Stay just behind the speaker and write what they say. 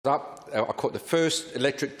up. I caught the first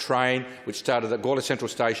electric train which started at Gawler Central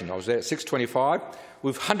Station. I was there at 6:25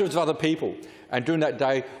 with hundreds of other people, and during that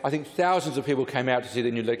day I think thousands of people came out to see the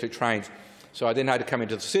new electric trains. So I then had to come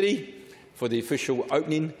into the city for the official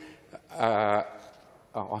opening, and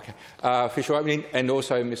also,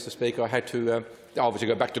 Mr. Speaker, I had to obviously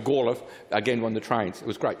go back to Gawler again on the trains. It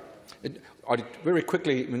was great. Very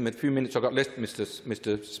quickly, in the few minutes I've got left,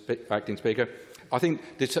 Mr. Acting Speaker, I think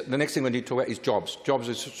the next thing we need to talk about is jobs. Jobs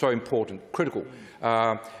is so important, critical.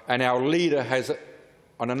 And our leader has,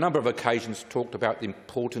 on a number of occasions, talked about the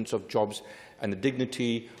importance of jobs and the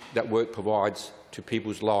dignity that work provides to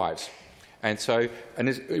people's lives. And so,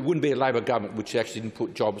 it wouldn't be a Labor government which actually didn't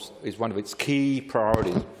put jobs as one of its key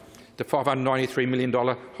priorities. The $593 million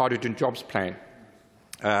hydrogen jobs plan,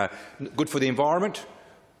 good for the environment,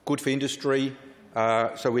 good for industry,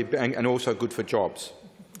 and also good for jobs.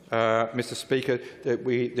 Mr. Speaker,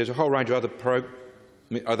 there's a whole range of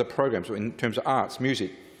other programs in terms of arts,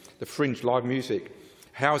 music, the fringe, live music,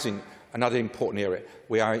 housing, another important area.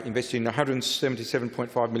 We are investing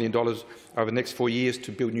 $177.5 million over the next 4 years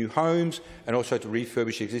to build new homes and also to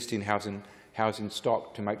refurbish existing housing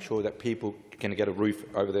stock to make sure that people can get a roof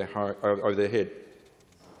over their head.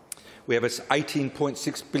 We have an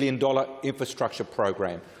 $18.6 billion infrastructure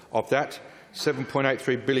program. Of that,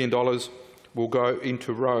 $7.83 billion will go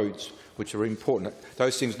into roads, which are important.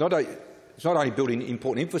 Those things, it's not only building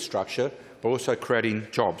important infrastructure, but also creating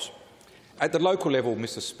jobs. At the local level,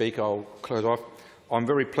 Mr. Speaker, I'll close off. I'm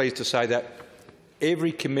very pleased to say that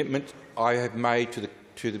every commitment I have made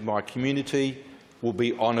to my community will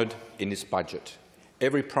be honoured in this budget.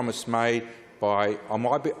 Every promise made I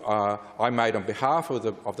made on behalf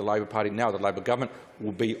of the Labor Party, now the Labor government,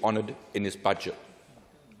 will be honoured in this budget.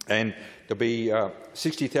 And there will be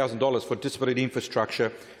 $60,000 for disability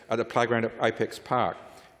infrastructure at the playground at Apex Park,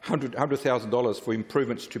 $100,000 for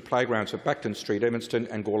improvements to playgrounds at Backton Street, Evanston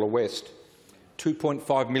and Gawler West,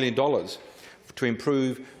 $2.5 million to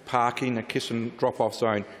improve parking at Kisson drop-off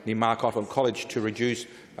zone near Mark Otton College to reduce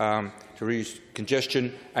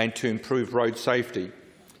congestion and to improve road safety,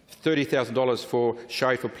 $30,000 for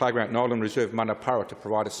shade for playground at Nolan Reserve Manapara to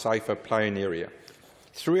provide a safer playing area,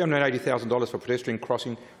 $380,000 for pedestrian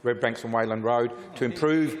crossing Redbanks and Wayland Road to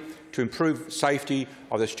improve safety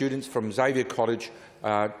of the students from Xavier College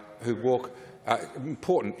who walk.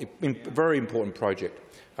 Very important project.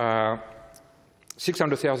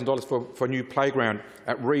 $600,000 for a new playground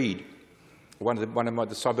at Reed, one of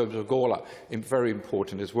the suburbs of Gawler, very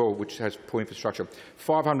important as well, which has poor infrastructure.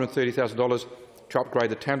 $530,000 to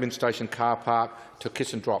upgrade the Tamlin Station car park to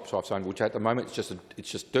Kisson drop-off zone, which at the moment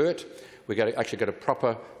it's just dirt. We've got to actually get a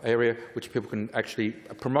proper area which people can actually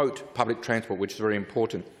promote public transport, which is very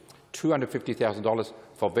important. $250,000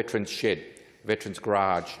 for Veterans Shed, Veterans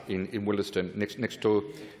Garage in Williston, next door,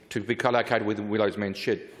 to be co-located with the Willows Men's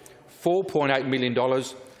Shed. $4.8 million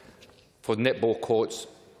for netball courts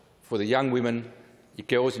for the young women,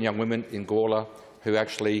 girls and young women in Gawler who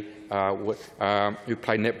actually who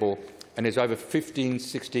play netball. And there's over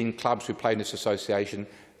 16 clubs who play in this association,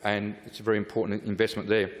 and it's a very important investment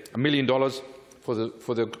there. $1 million for the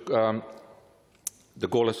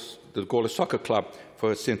Gawler Soccer Club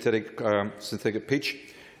for a synthetic pitch.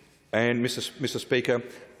 And Mr. Speaker,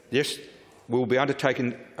 yes, we will be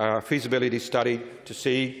undertaking a feasibility study to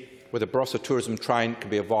see whether Barossa Tourism Train can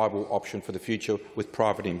be a viable option for the future with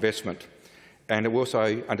private investment. And we're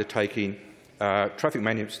also undertaking traffic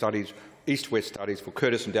management studies, east-west studies for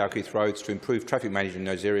Curtis and Dalkeith roads to improve traffic management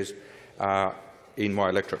in those areas in my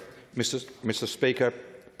electorate. Mr. Speaker,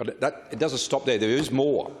 but it doesn't stop there. There is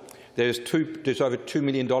more. There's over $2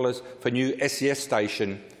 million for a new SES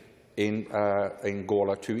station in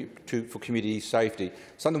Gawler for community safety,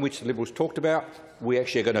 something which the Liberals talked about. We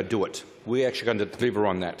actually are going to do it. We're actually going to deliver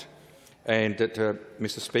on that. And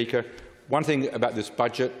Mr. Speaker, one thing about this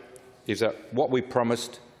budget is that what we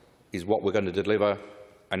promised is what we're going to deliver,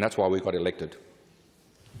 and that's why we got elected.